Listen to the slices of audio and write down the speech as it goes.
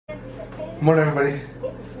Good morning, everybody.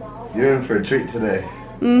 You're in for a treat today.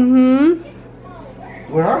 Mm-hmm.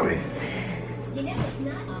 Where are we?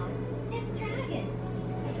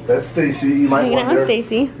 That's Stacy. You might Hanging out wonder, with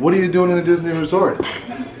Stacy. what are you doing in a Disney resort?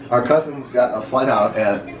 Our cousins got a flight out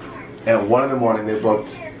at 1 in the morning. They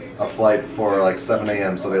booked a flight for like 7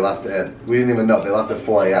 a.m. So they left at, we didn't even know, they left at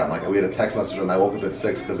 4 a.m. Like we had a text message and I woke up at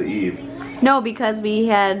 6 because of Eve. No, because we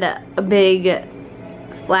had a big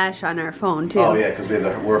flash on our phone too. Oh yeah, because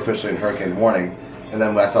we're officially in hurricane warning. And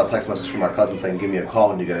then I saw a text message from our cousin saying, give me a call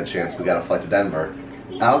when you get a chance. We got a flight to Denver.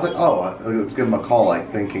 And I was like, oh, let's give them a call,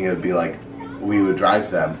 like thinking it would be like we would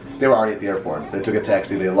drive them. They were already at the airport. They took a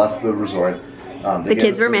taxi. They left the resort. The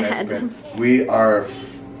kids were mad. We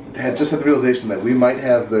had just had the realization that we might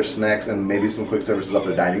have their snacks and maybe some quick services up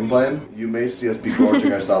their dining plan. You may see us be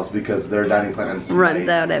gorging ourselves because their dining plan ends tonight, runs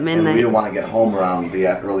out at midnight. And we don't want to get home around the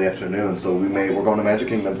early afternoon, so we're going to Magic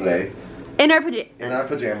Kingdom today. In our pajamas. In our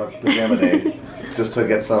pajamas, pajama day, just to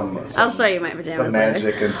get some I'll show you my pajamas. Some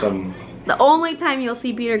magic and some. The only time you'll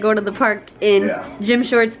see Peter go to the park in gym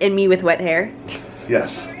shorts and me with wet hair.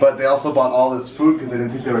 Yes, but they also bought all this food because they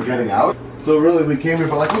didn't think they were getting out. So really, we came here,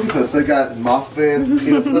 but like, look at this. They got muffins,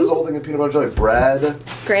 peanut. This whole thing of peanut butter jelly, bread,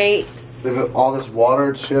 grapes. They have all this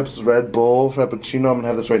water, chips, Red Bull, Frappuccino. I'm gonna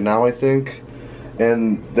have this right now, I think.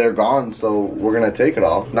 And they're gone, so we're gonna take it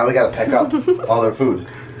all. Now we gotta pack up all their food.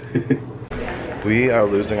 We are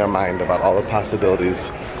losing our mind about all the possibilities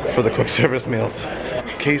for the quick service meals.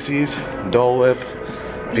 Casey's, Dole Whip,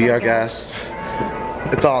 Be Our Guest.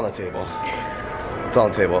 It's all on the table. It's on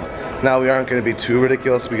the table. Now we aren't going to be too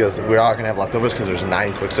ridiculous because we are going to have leftovers because there's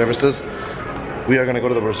 9 quick services. We are going to go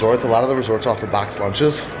to the resorts. A lot of the resorts offer boxed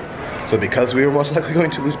lunches. So because we are most likely going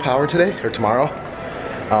to lose power today or tomorrow,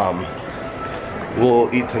 we'll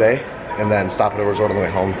eat today and then stop at a resort on the way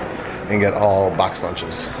home and get all boxed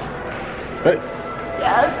lunches. Right?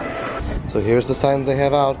 Yes. So here's the signs they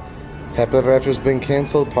have out. Happy Ever After has been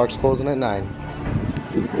canceled. Park's closing at 9.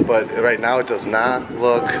 But right now it does not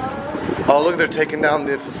look. Oh look, they're taking down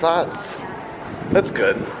the facades. That's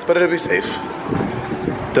good, but it'll be safe.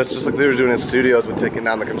 That's just like they were doing in studios with taking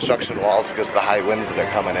down the construction walls because of the high winds that are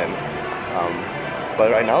coming in. But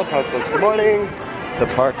right now the park looks, good morning. The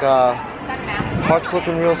park's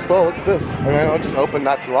looking real slow. Look at this. I mean, it just opened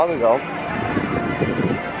not too long ago.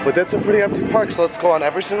 But that's a pretty empty park, so let's go on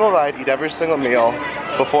every single ride, eat every single meal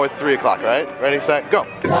before 3 o'clock, right? Ready, set, go.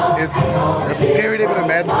 It's a scary day, but a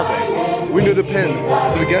magical day. We knew the pins,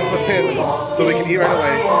 so we guessed the pin, so we can eat right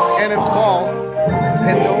away. And it's fall,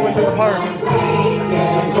 and no one's in the park.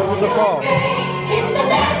 So what's the fall?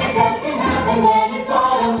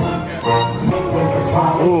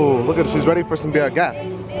 Ooh, look at, she's ready for some Be Our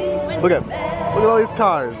Guests. Look at all these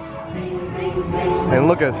cars. And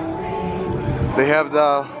look at, they have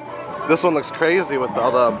this one looks crazy with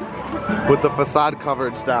all the facade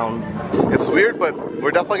coverage down. It's weird, but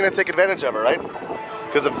we're definitely gonna take advantage of it, right?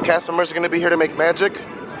 Because if cast members are gonna be here to make magic,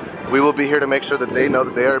 we will be here to make sure that they know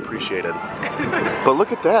that they are appreciated. But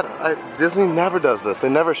look at that, Disney never does this. They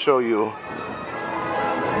never show you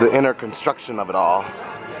the inner construction of it all.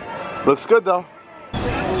 Looks good though.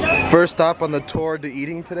 First stop on the tour to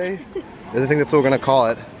eating today, I think that's what we're gonna call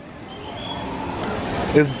it,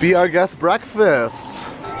 is Be Our Guest Breakfast.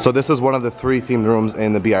 So this is one of the 3 themed rooms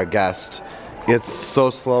in the Be Our Guest. It's so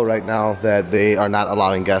slow right now that they are not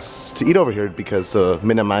allowing guests to eat over here because to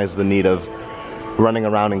minimize the need of running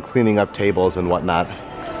around and cleaning up tables and whatnot.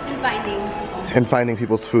 And finding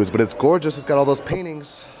people's foods. But it's gorgeous, it's got all those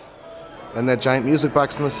paintings and that giant music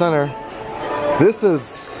box in the center. This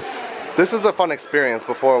is a fun experience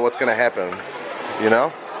before what's gonna happen, you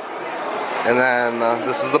know? And then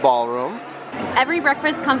this is the ballroom. Every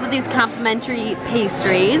breakfast comes with these complimentary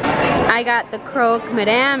pastries. I got the croque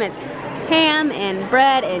madame. It's ham and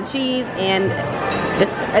bread and cheese and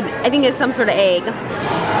just, I think it's some sort of egg.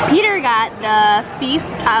 Peter got the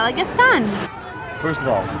feast a la Gaston. First of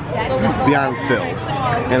all, beyond filled,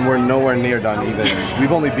 and we're nowhere near done even.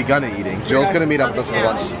 We've only begun eating. Jill's gonna meet up with us for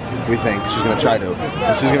lunch, we think. She's gonna try to.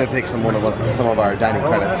 So she's gonna take some of our dining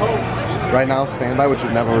credits. Right now, standby, which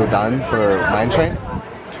we've never done for Mine Train,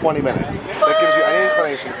 20 minutes. That gives you any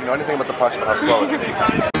inclination, if you know anything about the parks, about how slow it is.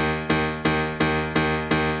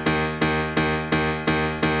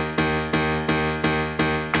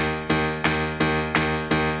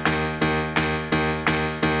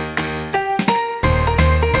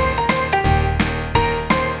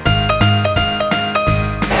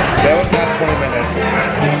 That was not 20 minutes.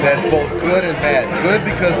 That's both good and bad. Good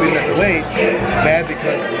because we didn't have to wait. Bad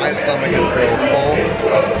because my stomach is still full.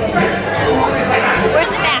 Where's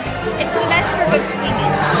the back? It's the best for good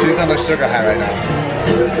sweeties. She's on the sugar high right now.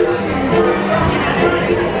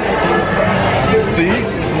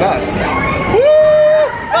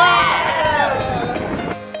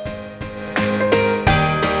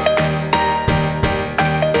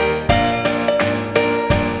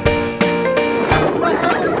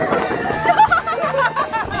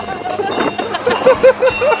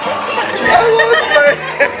 lost my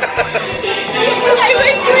hat. I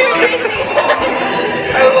wish you were crazy.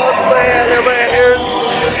 I lost my hat and my hair is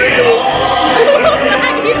ridiculous.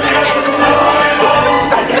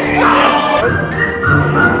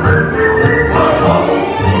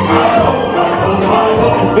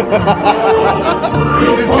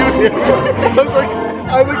 Did you hear? I was like,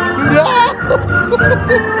 no!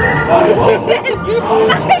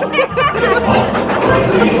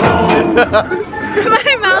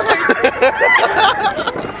 My mouth hurts.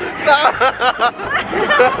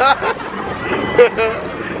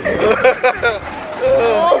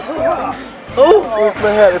 Oh, where's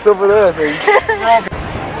my hat? It's over there, I think.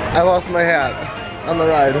 I lost my hat on the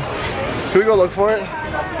ride. Can we go look for it?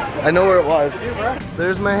 I know where it was.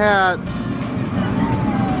 There's my hat.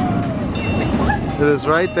 It is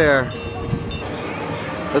right there.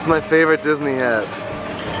 That's my favorite Disney hat.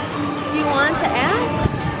 Do you want to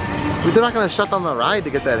ask? They're not gonna shut down the ride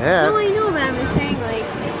to get that hat. No, I know, but I'm just saying, like.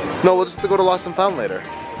 No, we'll just have to go to Lost and Found later.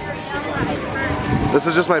 This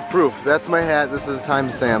is just my proof. That's my hat. This is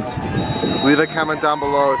time stamped. Leave a comment down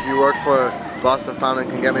below if you work for Lost and Found and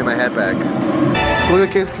can get me my hat back. Look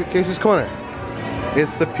at Casey's Corner.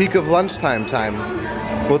 It's the peak of lunchtime time.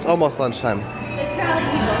 Well, it's almost lunchtime.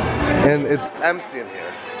 And it's empty in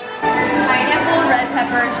here. Pineapple, red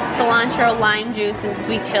pepper, cilantro, lime juice, and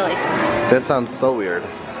sweet chili. That sounds so weird.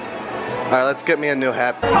 Alright, let's get me a new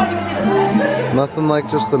hat. Nothing like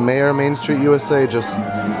just the mayor of Main Street, USA, just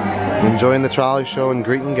enjoying the trolley show and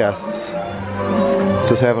greeting guests.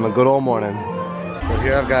 Just having a good old morning. So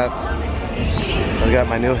here I've got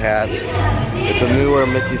my new hat. It's a newer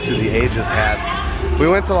Mickey Through the Ages hat. We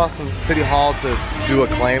went to Lost City Hall to do a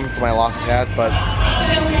claim for my lost hat, but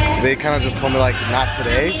they kind of just told me like not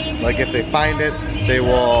today. Like if they find it, they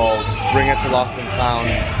will bring it to Lost and Found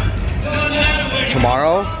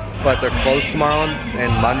tomorrow, but they're closed tomorrow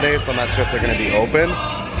and Monday, so I'm not sure if they're going to be open.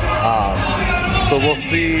 So we'll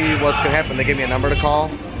see what's going to happen. They gave me a number to call.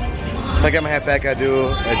 If I get my hat back, I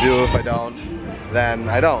do. If I don't, then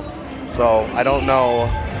I don't. So I don't know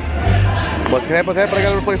what's gonna happen with that, but I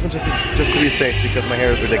got a replacement just to be safe because my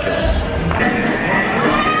hair is ridiculous.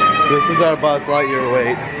 This is our Buzz Lightyear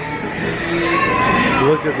wait.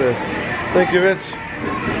 Look at this. Thank you, Rich.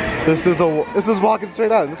 This is walking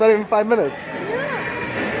straight on. It's not even 5 minutes.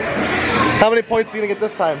 How many points are you gonna get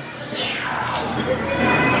this time?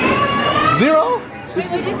 0? Wait,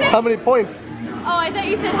 what'd you say? How many points? Oh, I thought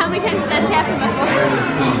you said how many times that's happened before.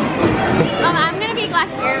 I'm gonna be glad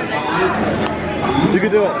to hear of it. You can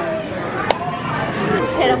do it.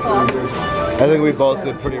 It's pitiful. I think we both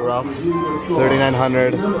did pretty rough.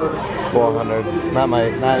 3,900, 400.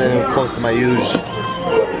 Not even close to my use.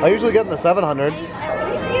 I usually get in the 700s.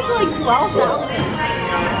 I think it's like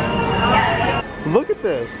 12,000. Look at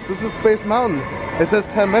this. This is Space Mountain. It says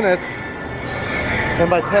 10 minutes. And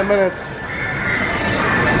by 10 minutes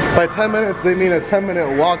they mean a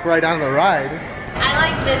 10-minute walk right on the ride. I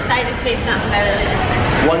like this side of Space Mountain better than this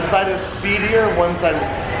side. One side is speedier, one side is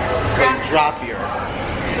like droppier.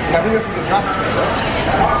 And I think this is a drop.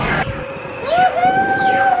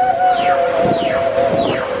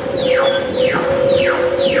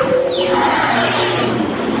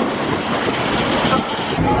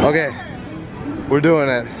 Okay, we're doing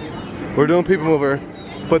it. We're doing People Mover,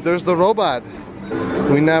 but there's the robot.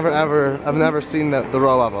 I've never seen the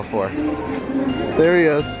robot before. There he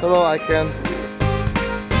is. Hello, I can.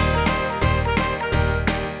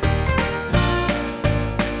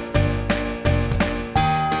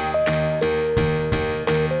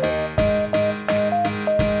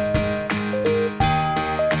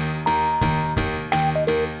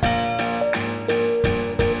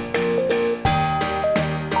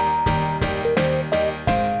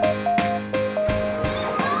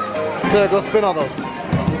 Sarah, go spin all those.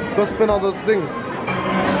 Go spin all those things.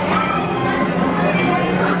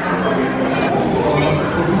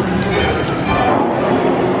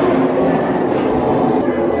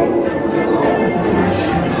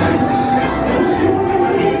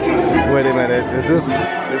 Wait a minute. Is this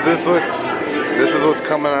what's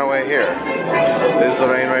coming our way here? There's the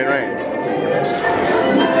rain, rain, rain.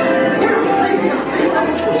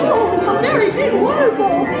 A very big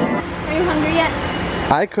waterfall. Are you hungry yet?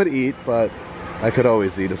 I could eat, but I could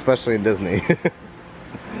always eat, especially in Disney.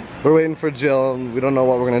 We're waiting for Jill, and we don't know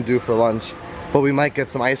what we're gonna do for lunch, but we might get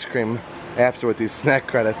some ice cream after with these snack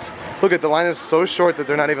credits. Look at the line is so short that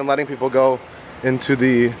they're not even letting people go into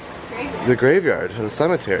the graveyard, or the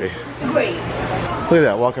cemetery. Great. Look at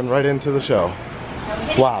that, walking right into the show.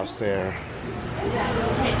 Wow, Sarah.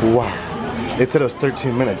 Wow. It said it was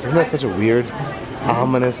 13 minutes. Isn't that such a weird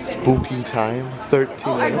ominous, spooky time. 13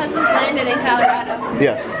 Oh, our minutes. cousins landed in Colorado.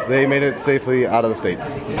 Yes, they made it safely out of the state.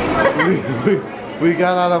 we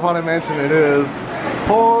got out of Haunted Mansion. It is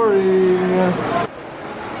pouring.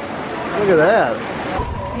 Look at that.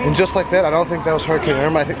 And just like that, I don't think that was Hurricane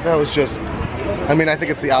Irma. I think that was just, I mean, I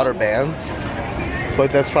think it's the outer bands.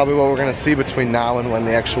 But that's probably what we're gonna see between now and when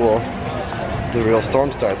the real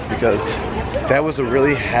storm starts, because that was a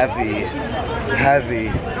really heavy,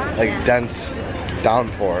 like dense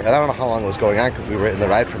downpour. And I don't know how long it was going on because we were in the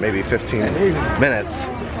ride for maybe 15 minutes.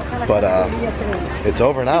 But it's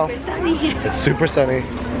over now. It's super sunny.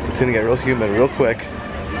 It's gonna get real humid real quick.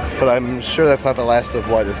 But I'm sure that's not the last of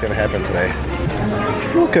what is gonna happen today.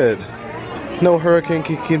 Well, good. No hurricane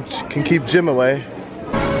can keep Jim away.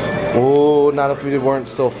 Oh, not if we weren't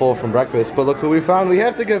still full from breakfast. But look who we found. We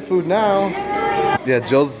have to get food now. Yeah,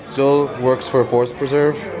 Jill works for a forest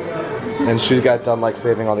preserve, and she got done like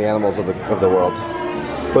saving all the animals of the world.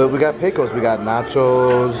 But we got Pecos. We got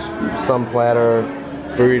nachos, some platter,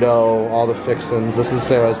 burrito, all the fixins. This is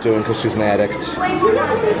Sarah's doing because she's an addict.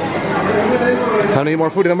 Time to eat more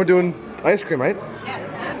food, and then we're doing ice cream, right?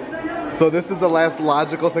 Yes. So this is the last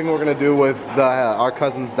logical thing we're gonna do with our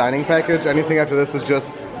cousin's dining package. Anything after this is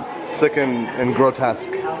just sick and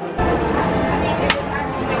grotesque.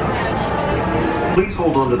 Please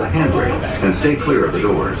hold on to the handrail and stay clear of the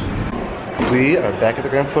doors. We are back at the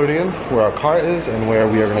Grand Floridian, where our car is and where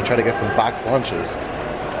we are going to try to get some boxed lunches.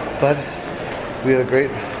 But we had a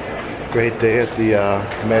great day at the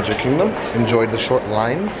Magic Kingdom. Enjoyed the short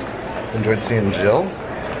lines. Enjoyed seeing Jill.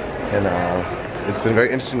 And it's been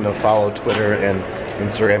very interesting to follow Twitter and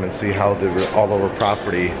Instagram and see how all over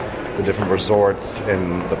property, the different resorts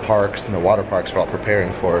and the parks and the water parks are all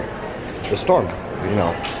preparing for the storm. You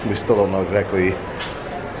know, we still don't know exactly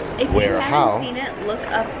where or how. If you haven't seen it, look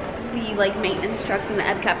up the like maintenance trucks in the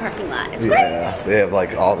Epcot parking lot. It's great. They have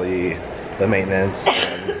like all the maintenance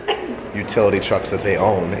and utility trucks that they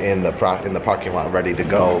own in the parking lot ready to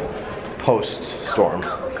go post storm.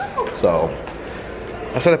 So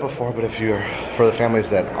I said it before, but for the families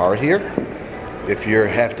that are here, if you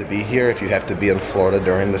have to be here, if you have to be in Florida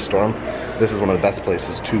during the storm, this is one of the best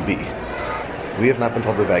places to be. We have not been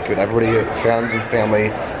told to evacuate. Everybody, friends and family,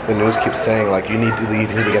 the news keeps saying like, you need to leave,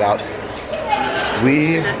 you need to get out.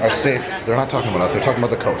 We are safe. They're not talking about us, they're talking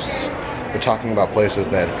about the coasts. They're talking about places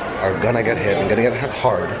that are gonna get hit and gonna get hit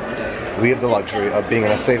hard. We have the luxury of being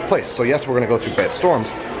in a safe place. So yes, we're gonna go through bad storms,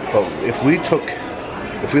 but if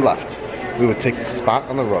we left, we would take the spot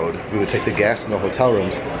on the road, we would take the gas in the hotel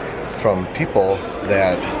rooms from people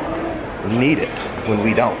that need it when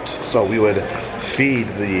we don't. So we would feed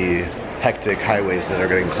the hectic highways that are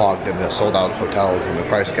getting clogged in the sold out hotels and the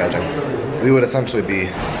price gouging. We would essentially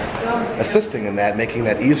be assisting in that, making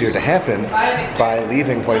that easier to happen by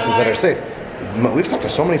leaving places that are safe. We've talked to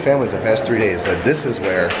so many families the past 3 days that this is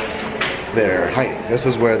where they're hiding. This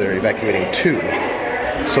is where they're evacuating to.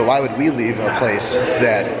 So why would we leave a place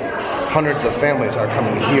that hundreds of families are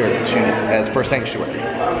coming here as for sanctuary?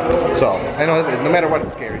 So I know that no matter what,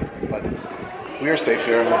 it's scary, but we are safe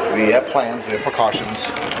here. We have plans, we have precautions.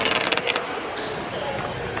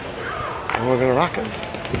 And we're gonna rock it.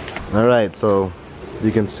 Alright, so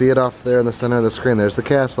you can see it off there in the center of the screen. There's the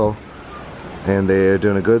castle. And they're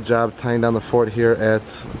doing a good job tying down the fort here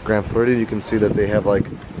at Grand Floridian. You can see that they have like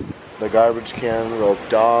the garbage can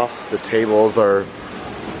roped off. The tables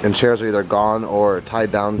and chairs are either gone or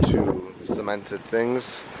tied down to cemented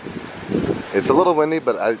things. It's a little windy,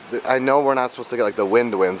 but I know we're not supposed to get like the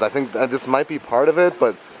wind winds. I think this might be part of it,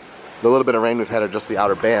 but the little bit of rain we've had are just the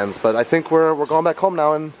outer bands. But I think we're going back home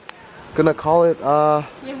now and gonna call it we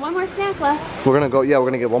have one more snack left. We're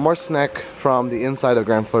gonna get one more snack from the inside of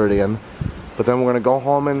Grand Floridian, but then we're gonna go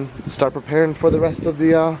home and start preparing for the rest of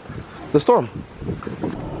the storm.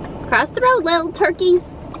 Cross the road, little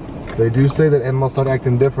turkeys. They do say that animals start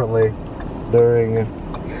acting differently during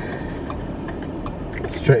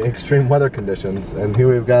extreme weather conditions, and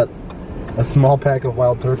here we've got a small pack of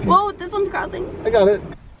wild turkeys. Whoa, this one's crossing. I got it.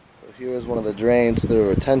 So here is one of the drains to the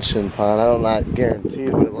retention pond. I don't not guarantee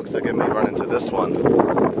it, but it looks like it may run into this one.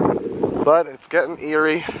 But it's getting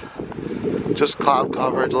eerie. Just cloud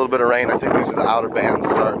coverage, a little bit of rain. I think these are the outer bands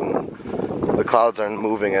starting. The clouds aren't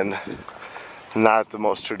moving in not the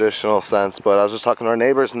most traditional sense, but I was just talking to our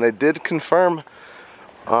neighbors and they did confirm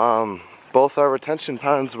both our retention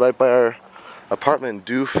ponds right by our apartment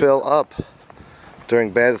do fill up during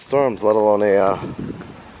bad storms, let alone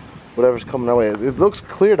whatever's coming our way. It looks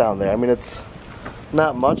clear down there. I mean, it's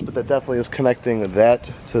not much, but that definitely is connecting that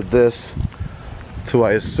to this, to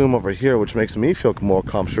I assume over here, which makes me feel more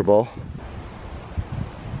comfortable.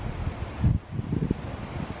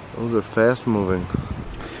 Those are fast moving.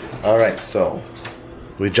 Alright, so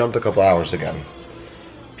we jumped a couple hours again.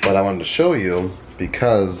 But I wanted to show you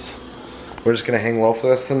because we're just gonna hang low for the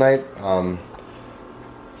rest of the night.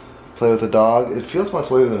 Play with the dog. It feels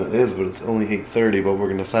much later than it is, but it's only 8:30, but we're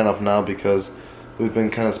gonna sign off now because we've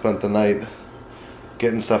been kind of spent the night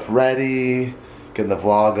getting stuff ready, getting the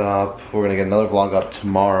vlog up. We're gonna get another vlog up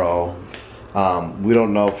tomorrow. We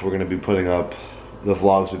don't know if we're gonna be putting up the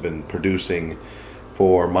vlogs we've been producing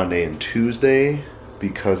for Monday and Tuesday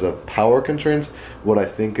because of power constraints. What I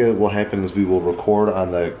think will happen is we will record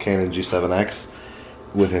on the Canon G7X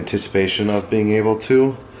with anticipation of being able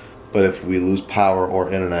to, but if we lose power or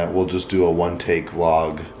internet, we'll just do a one-take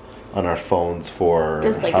vlog on our phones for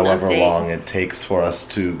like however long it takes for us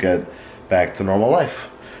to get back to normal life.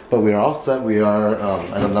 But we are all set. We are,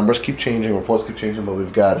 I know numbers keep changing, reports keep changing, but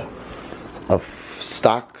we've got a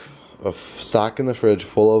stock in the fridge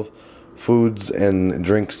full of foods and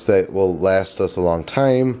drinks that will last us a long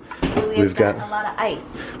time. We've got a lot of ice.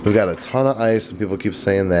 We've got a ton of ice, and people keep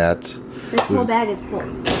saying that. This whole bag is full.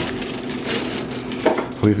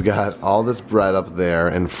 We've got all this bread up there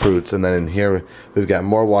and fruits, and then in here we've got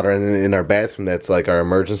more water. And in our bathroom, that's like our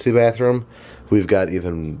emergency bathroom, we've got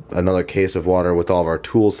even another case of water with all of our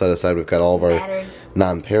tools set aside. We've got all of our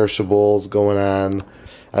non-perishables going on.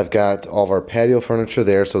 I've got all of our patio furniture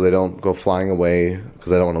there so they don't go flying away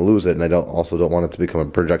because I don't want to lose it, and I also don't want it to become a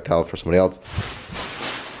projectile for somebody else.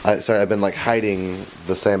 Sorry, I've been like hiding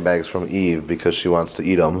the sandbags from Eve because she wants to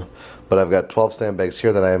eat them, but I've got 12 sandbags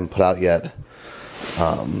here that I haven't put out yet.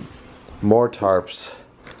 More tarps,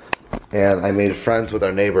 and I made friends with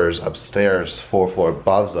our neighbors upstairs, 4 floors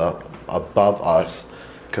above us,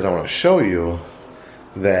 because I want to show you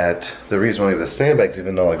that the reason why we have the sandbags,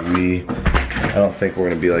 even though like I don't think we're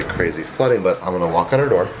gonna be like crazy flooding, but I'm gonna walk on our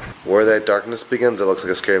door. Where that darkness begins, it looks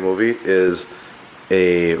like a scary movie, is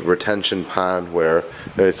a retention pond where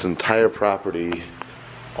its entire property,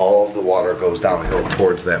 all of the water goes downhill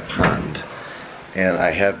towards that pond. And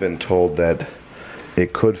I have been told that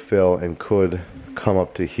it could fill and could come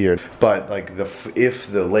up to here. But like if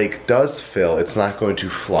the lake does fill, it's not going to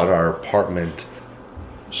flood our apartment.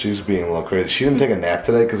 She's being a little crazy. She didn't take a nap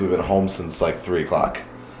today because we've been home since like 3 o'clock.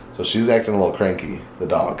 So she's acting a little cranky, the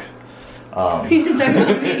dog. But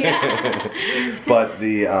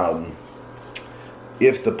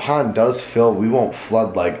if the pond does fill, we won't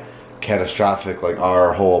flood like catastrophic, like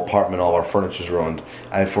our whole apartment, all our furniture's ruined.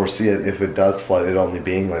 I foresee it, if it does flood, it only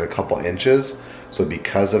being like a couple inches. So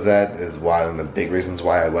because of that is one of the big reasons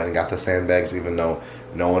why I went and got the sandbags, even though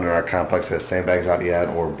no one in our complex has sandbags out yet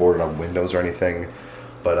or boarded up windows or anything.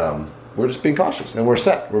 But we're just being cautious, and we're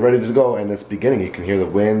set. We're ready to go, and it's beginning. You can hear the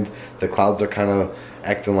wind. The clouds are kind of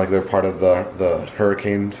acting like they're part of the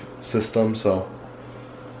hurricane system. So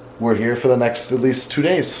we're here for the next at least 2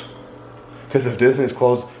 days. Because if Disney's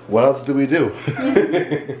closed, what else do we do?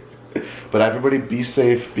 But everybody be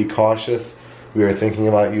safe, be cautious. We are thinking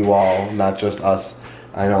about you all, not just us.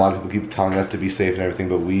 I know a lot of people keep telling us to be safe and everything,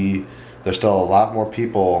 but there's still a lot more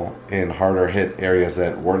people in harder hit areas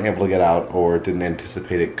that weren't able to get out or didn't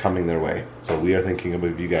anticipate it coming their way. So we are thinking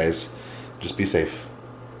about you guys. Just be safe.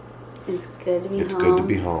 It's good to be home. It's good to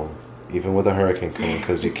be home, even with a hurricane coming,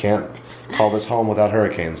 because you can't call this home without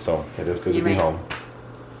hurricanes. So it is good to be home.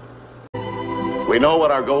 We know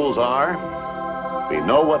what our goals are. We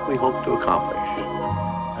know what we hope to accomplish.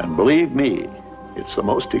 And believe me, it's the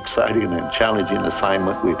most exciting and challenging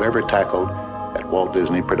assignment we've ever tackled at Walt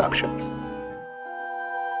Disney Productions.